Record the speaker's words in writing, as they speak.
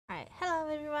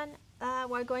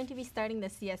we're going to be starting the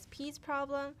CSPs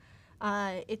problem.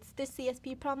 This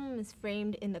CSP problem is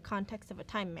framed in the context of a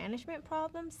time management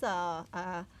problem. So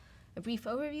a brief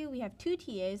overview, we have two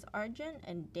TAs, Arjun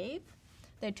and Dave.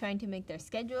 They're trying to make their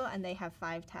schedule and they have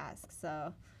 5 tasks.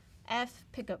 So F,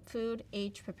 pick up food,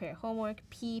 H, prepare homework,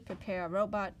 P, prepare a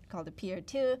robot called a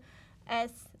PR2,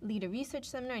 S, lead a research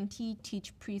seminar, and T,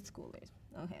 teach preschoolers.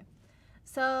 Okay,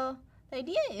 so the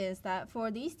idea is that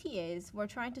for these TAs, we're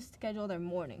trying to schedule their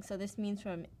morning. So this means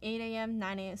from 8 a.m.,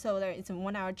 9 a.m. So it's a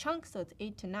 1-hour chunk. So it's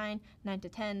 8 to 9, 9 to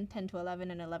 10, 10 to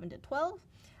 11, and 11 to 12.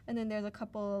 And then there's a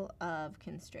couple of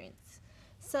constraints.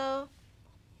 So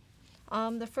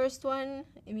the first one,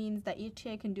 it means that each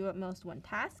TA can do at most 1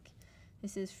 task.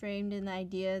 This is framed in the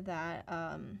idea that,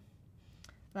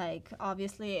 like,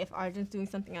 obviously, if Arjun's doing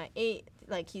something at 8,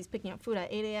 like he's picking up food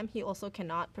at 8 a.m., he also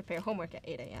cannot prepare homework at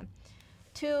 8 a.m.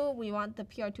 2, we want the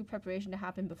PR2 preparation to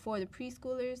happen before the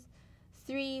preschoolers.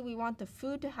 3, we want the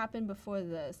food to happen before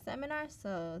the seminar.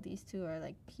 So these two are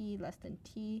like P less than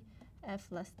T,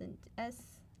 F less than S.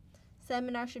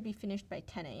 Seminar should be finished by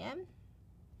 10 a.m.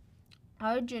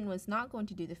 Arjun was not going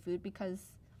to do the food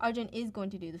because Arjun is going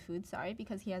to do the food, sorry,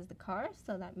 because he has the car.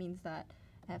 So that means that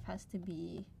F has to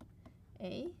be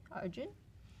A, Arjun.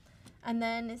 And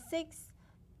then 6,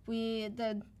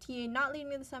 the TA not leading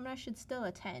the seminar should still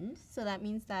attend. So that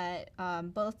means that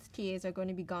both TAs are going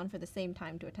to be gone for the same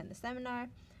time to attend the seminar.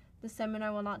 The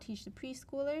seminar will not teach the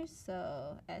preschoolers.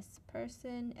 So S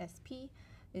person, SP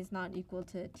is not equal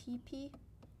to TP,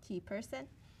 T person.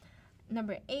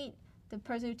 Number 8, the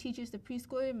person who teaches the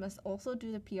preschooler must also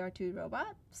do the PR2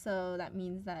 robot. So that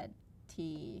means that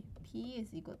TP is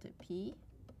equal to P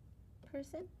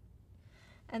person.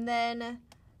 And then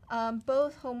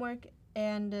both homework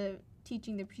and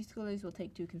teaching the preschoolers will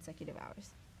take 2 consecutive hours.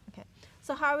 Okay,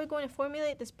 so how are we going to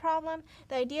formulate this problem?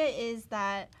 The idea is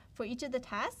that for each of the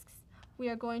tasks, we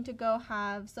are going to go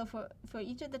have, so for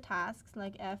each of the tasks,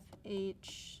 like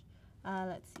FH,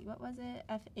 let's see, what was it?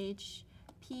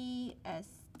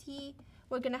 FHPST,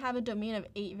 we're going to have a domain of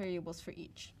 8 variables for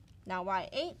each. Now, why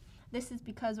 8? This is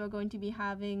because we're going to be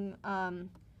having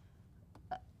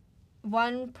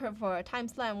one for a time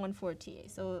slot and one for a TA.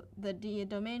 So the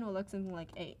domain will look something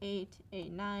like A8,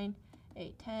 A9,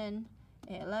 A10,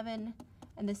 A11,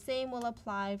 and the same will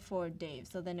apply for Dave.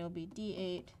 So then it will be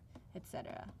D8,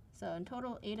 etc. So in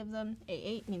total, 8 of them.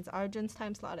 A8 means Arjun's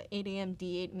time slot at 8 a.m.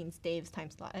 D8 means Dave's time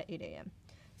slot at 8 a.m.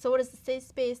 So what is the state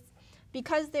space?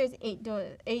 Because there's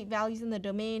 8 values in the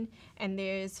domain and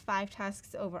there's 5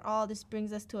 tasks overall, this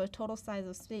brings us to a total size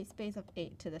of space of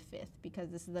 8 to the 5th, because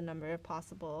this is the number of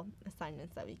possible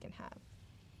assignments that we can have.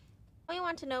 We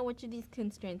want to know which of these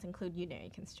constraints include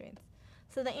unary constraints.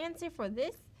 So the answer for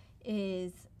this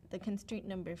is the constraint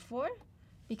number 4,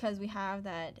 because we have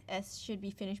that S should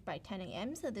be finished by 10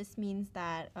 a.m. So this means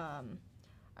that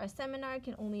our seminar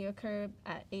can only occur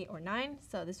at 8 or 9.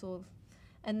 So this will.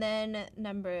 And then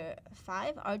number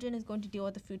 5, Arjun is going to deal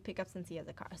with the food pickup since he has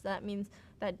a car. So that means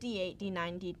that D8,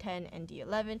 D9, D10, and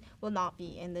D11 will not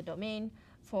be in the domain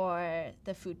for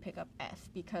the food pickup F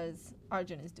because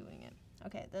Arjun is doing it.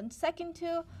 Okay, the second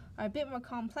 2 are a bit more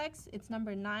complex. It's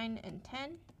number 9 and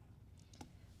 10.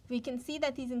 We can see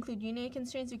that these include unary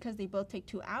constraints because they both take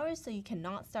 2 hours, so you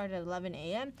cannot start at 11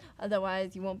 a.m.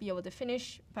 Otherwise, you won't be able to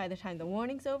finish by the time the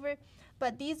warning's over.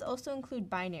 But these also include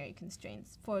binary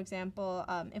constraints. For example,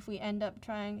 if we end up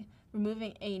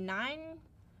removing A9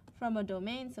 from a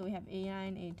domain, so we have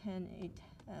A9, A10,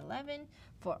 A11.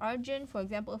 For Arjun, for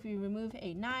example, if we remove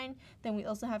A9, then we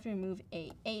also have to remove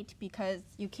A8 because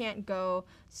you can't go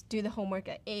do the homework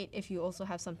at 8 if you also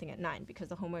have something at 9 because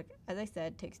the homework, as I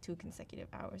said, takes 2 consecutive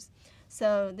hours.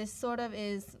 So this sort of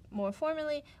is more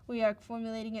formally, we are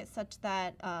formulating it such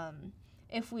that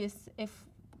if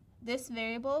this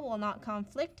variable will not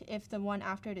conflict if the one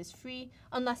after it is free,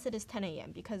 unless it is 10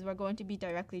 a.m. because we're going to be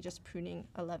directly just pruning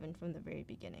 11 from the very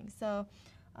beginning. So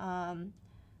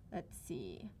let's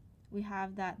see. We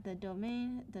have that the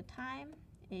domain, the time,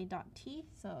 A.T.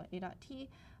 So A.T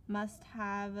must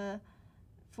have,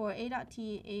 for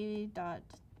A.T,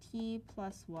 A.T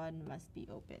plus 1 must be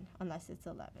open unless it's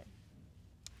 11.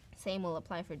 Same will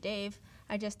apply for Dave.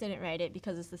 I just didn't write it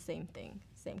because it's the same thing,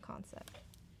 same concept.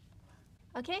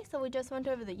 Okay, so we just went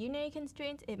over the unary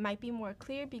constraints. It might be more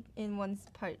clear in once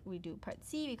we do part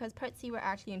C, because part C we're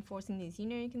actually enforcing these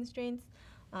unary constraints.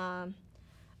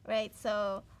 Right,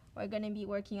 so we're going to be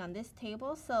working on this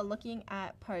table. So looking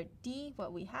at part D,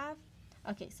 what we have.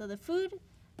 Okay, so the food,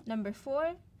 number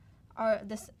 4,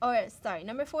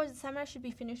 number 4 is the seminar should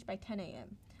be finished by 10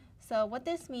 a.m. So what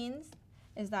this means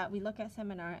is that we look at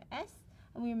seminar S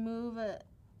and we remove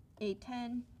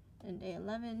A10 and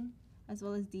A11 as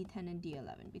well as D10 and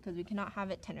D11, because we cannot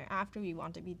have it 10 or after. We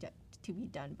want to be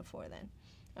done before then.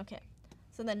 Okay,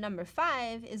 so then number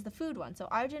 5 is the food one. So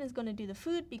Arjun is going to do the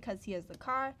food because he has the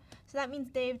car. So that means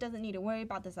Dave doesn't need to worry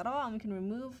about this at all, and we can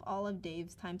remove all of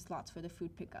Dave's time slots for the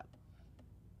food pickup.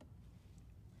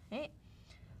 Okay.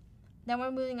 Then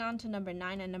we're moving on to number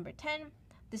 9 and number 10.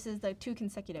 This is the 2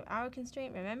 consecutive hour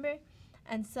constraint, remember?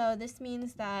 And so this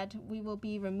means that we will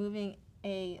be removing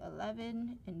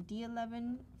A11 and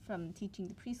D11 from teaching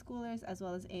the preschoolers, as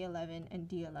well as A11 and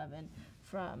D11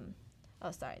 from,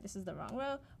 oh sorry, this is the wrong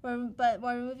row. But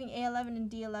we're removing A11 and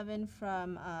D11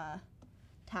 from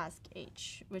task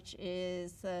H, which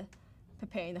is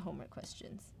preparing the homework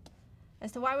questions.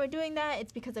 As to why we're doing that,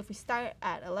 it's because if we start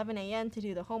at 11 a.m. to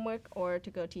do the homework or to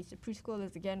go teach the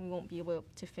preschoolers, again, we won't be able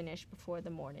to finish before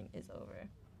the morning is over.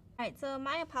 Alright, so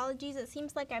my apologies. It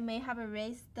seems like I may have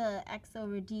erased the X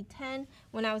over D10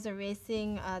 when I was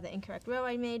erasing the incorrect row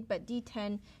I made, but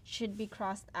D10 should be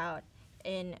crossed out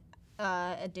in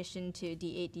addition to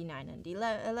D8, D9, and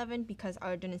D11 because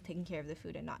Arjun is taking care of the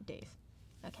food and not Dave.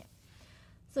 Okay.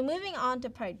 So moving on to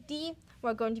part D,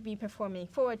 we're going to be performing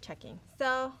forward checking.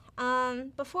 So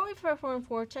before we perform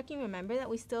forward checking, remember that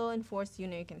we still enforce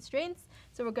unary constraints.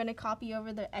 So we're going to copy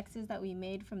over the X's that we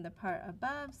made from the part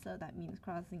above. So that means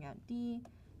crossing out D,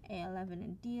 A11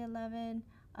 and D11,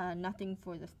 nothing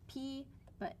for the P,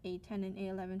 but A10 and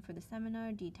A11 for the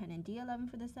seminar, D10 and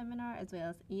D11 for the seminar, as well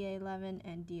as EA11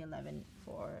 and D11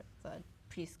 for the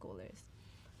preschoolers.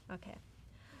 Okay.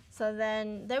 So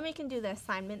then we can do the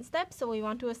assignment step. So we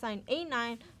want to assign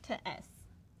A9 to S.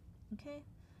 Okay.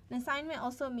 An assignment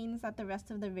also means that the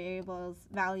rest of the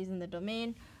values in the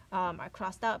domain are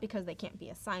crossed out because they can't be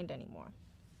assigned anymore.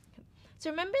 Okay. So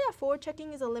remember that forward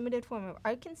checking is a limited form of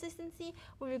arc consistency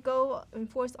where we go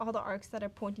enforce all the arcs that are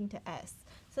pointing to S.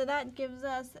 So that gives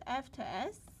us F to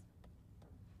S,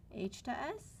 H to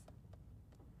S,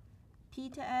 P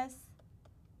to S,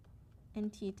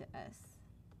 and T to S.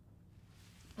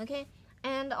 Okay,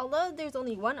 and although there's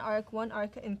only one arc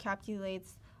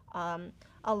encapsulates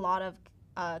a lot of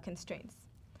constraints.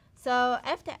 So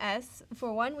F to S,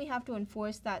 for one, we have to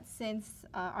enforce that since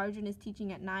Arjun is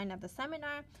teaching at 9 at the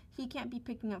seminar, he can't be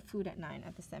picking up food at 9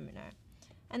 at the seminar.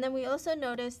 And then we also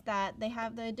notice that they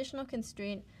have the additional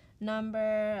constraint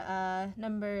number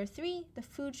 3, the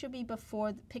food should be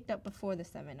picked up before the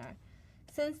seminar.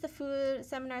 Since the food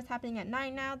seminar is happening at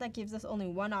 9 now, that gives us only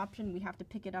one option. We have to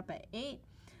pick it up at 8.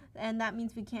 And that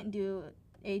means we can't do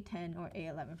A10 or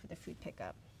A11 for the food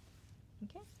pickup.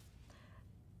 Okay.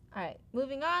 All right,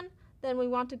 moving on. Then we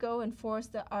want to go enforce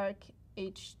the arc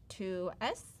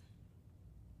H2S.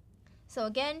 So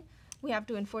again, we have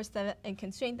to enforce the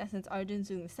constraint that since Arjun's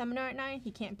doing the seminar at 9,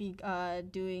 he can't be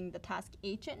doing the task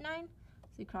H at 9.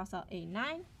 So we cross out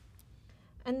A9.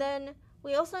 And then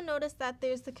we also notice that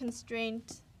there's the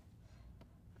constraint,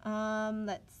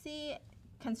 let's see,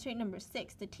 constraint number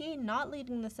 6, the TA not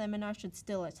leading the seminar should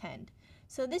still attend.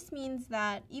 So this means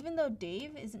that even though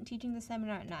Dave isn't teaching the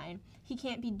seminar at 9, he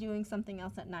can't be doing something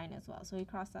else at 9 as well. So we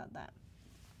cross out that.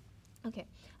 Okay,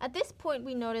 at this point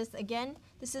we notice, again,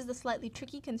 this is the slightly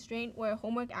tricky constraint where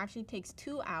homework actually takes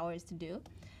 2 hours to do.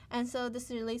 And so this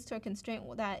relates to a constraint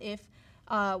that if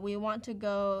we want to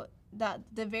go, that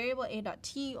the variable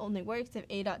a.t only works if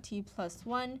a.t plus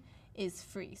 1 is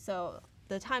free. So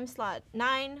the time slot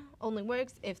 9 only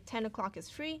works if 10 o'clock is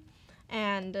free.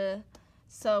 And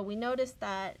so we notice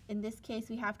that in this case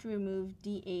we have to remove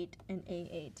D8 and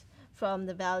A8 from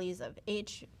the values of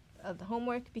H of the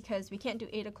homework because we can't do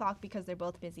 8 o'clock because they're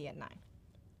both busy at 9.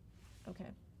 Okay.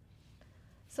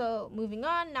 So moving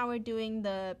on, now we're doing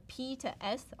the P to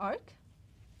S arc.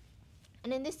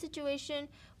 And in this situation,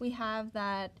 we have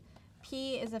that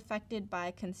P is affected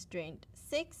by constraint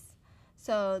 6.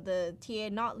 So the TA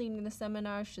not leading the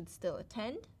seminar should still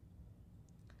attend.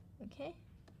 Okay.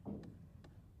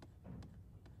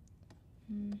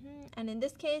 And in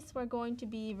this case, we're going to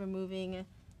be removing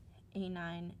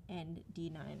A9 and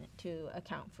D9 to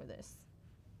account for this.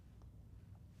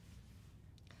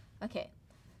 Okay,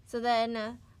 so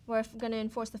then we're going to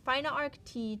enforce the final arc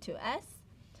T to S.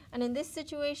 And in this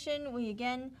situation, we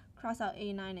again cross out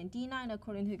A9 and D9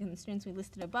 according to the constraints we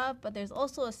listed above, but there's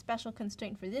also a special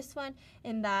constraint for this one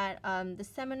in that the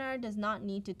seminar does not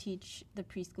need to teach the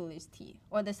preschoolers T,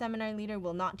 or the seminar leader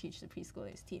will not teach the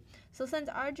preschoolers T. So since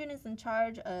Arjun is in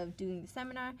charge of doing the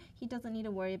seminar, he doesn't need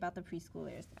to worry about the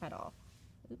preschoolers at all.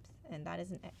 Oops, and that is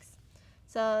an X.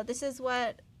 So this is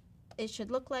what it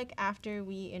should look like after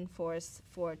we enforce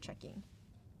forward checking.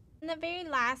 And the very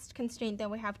last constraint that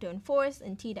we have to enforce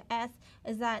in T to S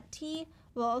is that T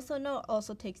will also note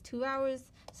also takes 2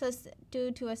 hours. So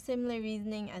due to a similar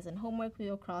reasoning as in homework, we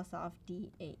will cross off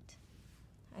D8.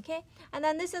 Okay, and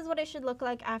then this is what it should look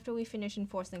like after we finish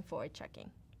enforcing forward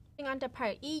checking. Moving on to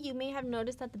part E, you may have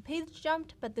noticed that the page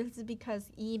jumped, but this is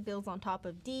because E builds on top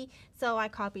of D, so I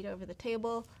copied over the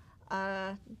table,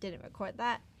 didn't record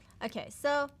that. Okay,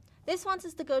 so this wants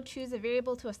us to go choose a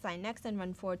variable to assign next and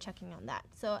run forward checking on that.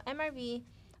 So MRV,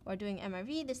 or doing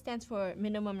MRV, this stands for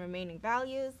minimum remaining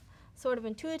values. Sort of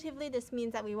intuitively, this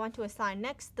means that we want to assign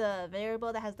next the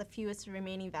variable that has the fewest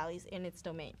remaining values in its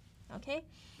domain. Okay,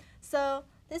 so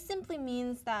this simply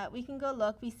means that we can go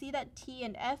look. We see that T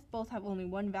and F both have only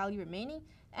one value remaining,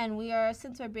 and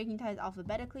since we're breaking ties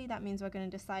alphabetically, that means we're going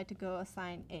to decide to go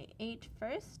assign A8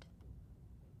 first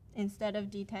instead of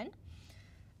D10.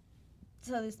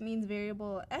 So this means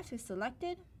variable F is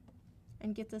selected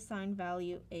and gets assigned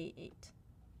value A8.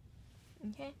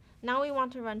 Okay, now we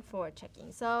want to run forward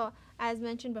checking. So as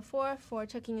mentioned before, forward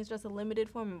checking is just a limited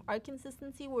form of arc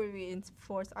consistency where we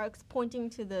enforce arcs pointing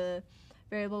to the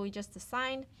variable we just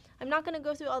assigned. I'm not going to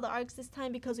go through all the arcs this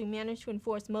time because we managed to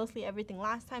enforce mostly everything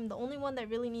last time. The only one that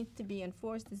really needs to be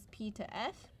enforced is P to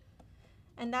F.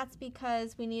 And that's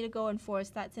because we need to go enforce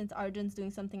that since Arjun's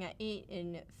doing something at 8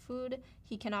 in food,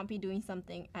 he cannot be doing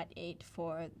something at 8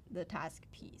 for the task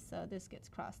P. So this gets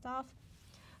crossed off.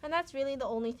 And that's really the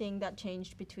only thing that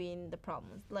changed between the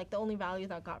problems, like the only value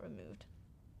that got removed.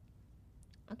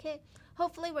 Okay,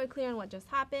 hopefully we're clear on what just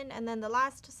happened. And then the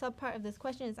last subpart of this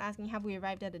question is asking, have we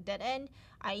arrived at a dead end,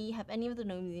 i.e. have any of the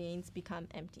domains become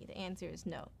empty? The answer is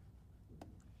no.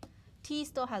 T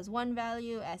still has one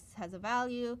value, S has a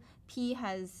value, P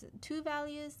has two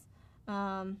values,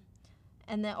 or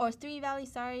 3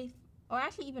 values, sorry, or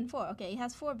actually even 4. Okay, it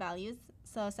has 4 values,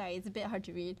 so sorry, it's a bit hard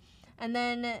to read. And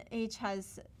then H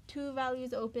has 2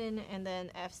 values open, and then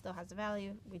F still has a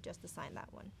value. We just assigned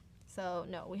that one. So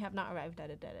no, we have not arrived at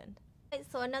a dead end. Right,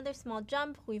 so another small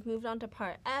jump, we've moved on to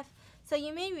part F. So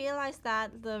you may realize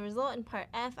that the result in part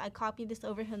F, I copied this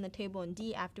over from the table in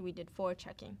D after we did forward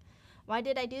checking. Why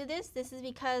did I do this? This is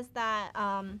because that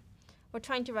we're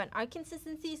trying to run arc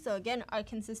consistency. So again, arc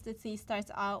consistency starts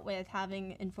out with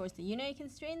having enforced the unary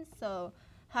constraints. So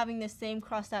having the same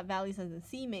crossed out values as in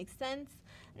C makes sense.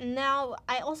 Now,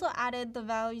 I also added the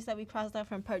values that we crossed out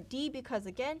from part D because,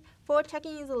 again, forward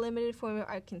checking is a limited form of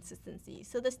arc consistency.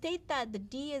 So the state that the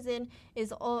D is in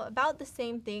is about the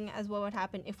same thing as what would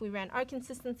happen if we ran arc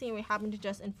consistency and we happen to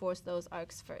just enforce those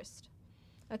arcs first.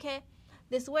 Okay?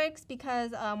 This works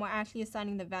because we're actually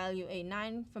assigning the value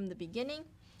A9 from the beginning,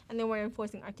 and then we're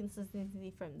enforcing arc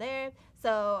consistency from there.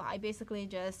 So I basically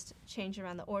just changed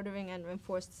around the ordering and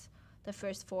enforced the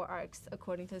first 4 arcs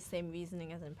according to the same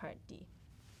reasoning as in part D.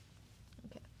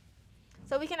 Okay.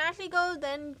 So we can actually go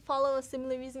then follow a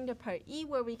similar reasoning to part E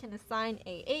where we can assign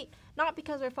A8, not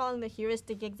because we're following the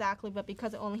heuristic exactly, but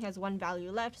because it only has one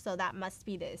value left, so that must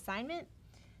be the assignment.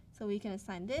 So we can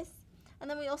assign this. And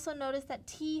then we also notice that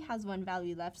T has one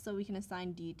value left, so we can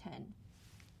assign D10.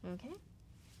 Okay?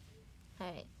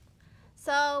 Alright.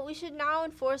 So we should now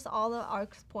enforce all the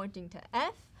arcs pointing to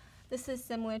F. This is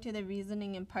similar to the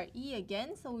reasoning in part E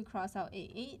again, so we cross out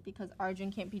A8 because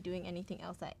Arjun can't be doing anything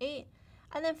else at 8.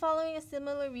 And then following a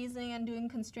similar reasoning and doing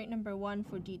constraint number 1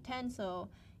 for D10, so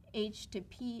H to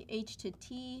P, H to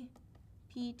T,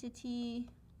 P to T,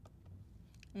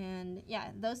 and yeah,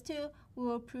 those two, we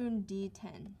will prune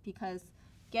D10 because,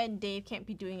 again, Dave can't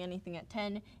be doing anything at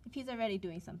 10 if he's already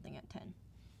doing something at 10.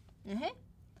 Okay?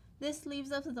 This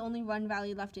leaves us with only one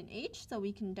value left in H, so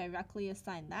we can directly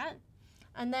assign that.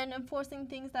 And then enforcing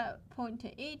things that point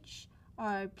to H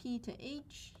are P to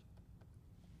H.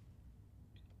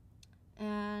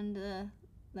 And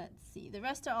let's see, the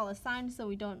rest are all assigned, so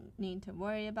we don't need to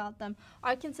worry about them.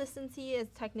 Arc consistency is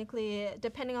technically,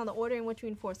 depending on the order in which we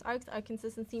enforce arcs, arc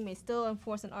consistency may still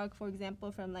enforce an arc, for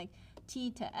example, from like T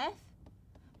to F.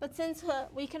 But since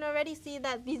we can already see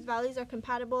that these values are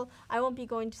compatible, I won't be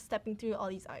going to stepping through all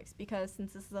these arcs because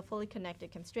since this is a fully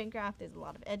connected constraint graph, there's a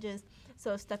lot of edges.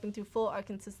 So stepping through full arc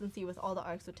consistency with all the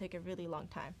arcs would take a really long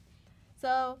time.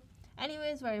 So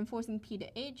anyways, we're enforcing P to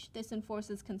H. This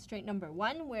enforces constraint number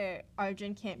 1, where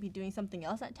Arjun can't be doing something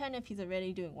else at 10 if he's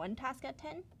already doing one task at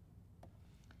 10.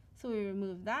 So we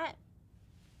remove that.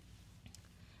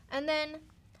 And then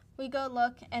we go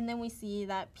look, and then we see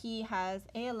that P has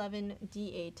A11,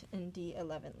 D8, and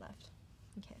D11 left.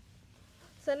 Okay.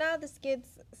 So now this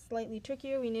gets slightly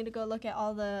trickier. We need to go look at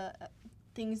all the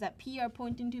things that P are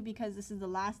pointing to because this is the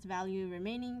last value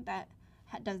remaining that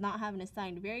does not have an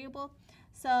assigned variable.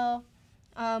 So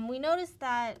we notice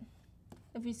that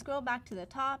if we scroll back to the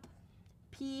top,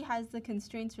 P has the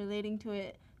constraints relating to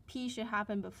it. P should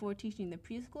happen before teaching the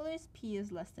preschoolers. P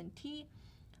is less than T.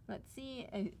 let's see,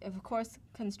 of course,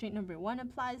 constraint number 1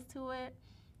 applies to it.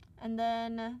 And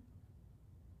then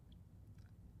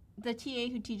the TA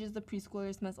who teaches the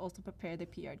preschoolers must also prepare the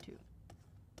PR2.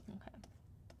 Okay.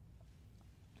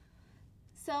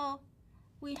 So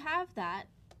we have that.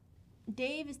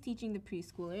 Dave is teaching the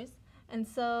preschoolers, and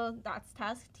so that's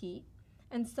task T.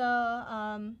 And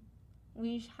so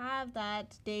we have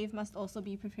that Dave must also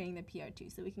be preparing the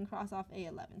PR2, so we can cross off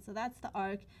A11. So that's the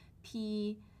arc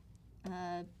P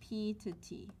to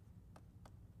T.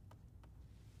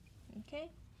 Okay.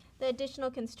 The additional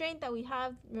constraint that we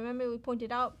have, remember we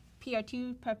pointed out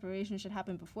PR2 preparation should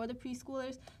happen before the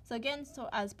preschoolers. So again, so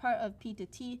as part of P to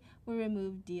T, we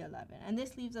remove D11. And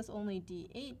this leaves us only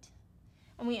D8.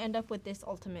 And we end up with this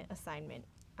ultimate assignment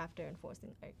after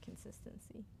enforcing arc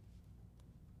consistency.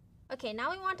 Okay,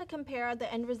 now we want to compare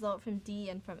the end result from D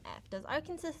and from F. Does arc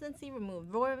consistency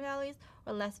remove more values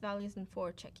or less values than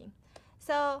forward checking?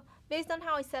 So based on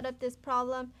how I set up this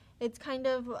problem, it's kind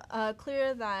of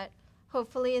clear that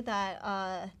hopefully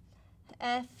that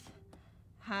F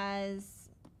has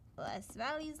less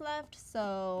values left,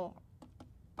 so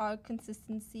arc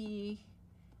consistency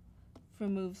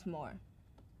removes more.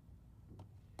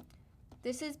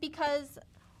 This is because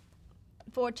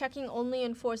forward checking only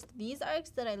enforced these arcs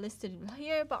that I listed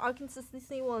here, but arc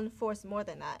consistency will enforce more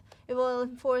than that. It will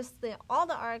enforce all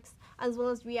the arcs as well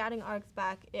as re-adding arcs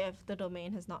back if the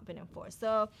domain has not been enforced.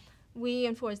 So we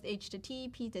enforced H to T,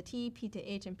 P to T, P to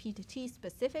H, and P to T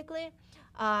specifically,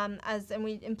 and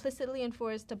we implicitly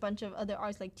enforced a bunch of other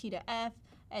arcs like T to F,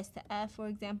 S to F, for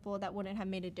example, that wouldn't have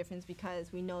made a difference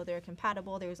because we know they're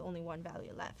compatible. There's only one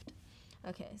value left.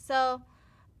 Okay, so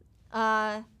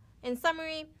in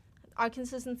summary, arc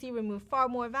consistency removed far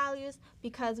more values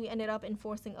because we ended up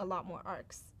enforcing a lot more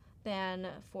arcs than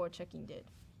forward checking did.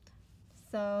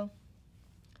 So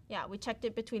yeah, we checked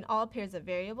it between all pairs of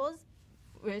variables,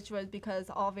 which was because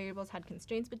all variables had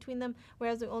constraints between them,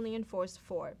 whereas we only enforced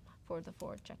 4 for the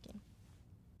forward checking.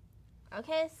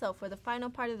 Okay, so for the final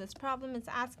part of this problem, it's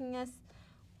asking us,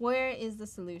 where is the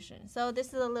solution? So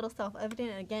this is a little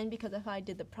self-evident, again, because of how I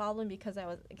did the problem, because I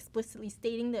was explicitly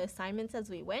stating the assignments as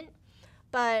we went.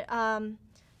 But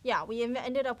yeah, we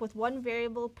ended up with one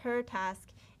variable per task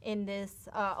in this,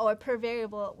 or per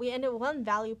variable. We ended with one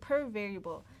value per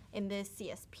variable in this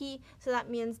CSP. So that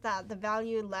means that the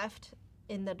value left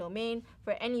in the domain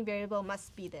for any variable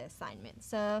must be the assignment.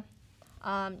 So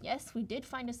yes, we did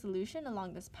find a solution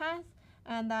along this path,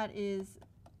 and that is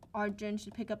Arjun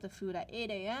should pick up the food at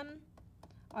 8 a.m.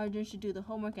 Arjun should do the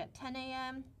homework at 10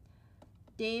 a.m.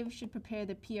 Dave should prepare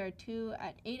the PR2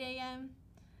 at 8 a.m.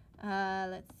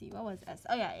 Let's see, what was S?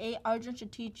 Oh yeah, Arjun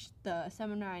should teach the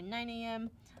seminar at 9 a.m.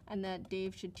 and that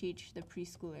Dave should teach the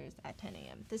preschoolers at 10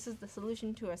 a.m. This is the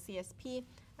solution to our CSP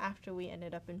after we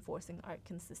ended up enforcing arc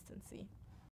consistency.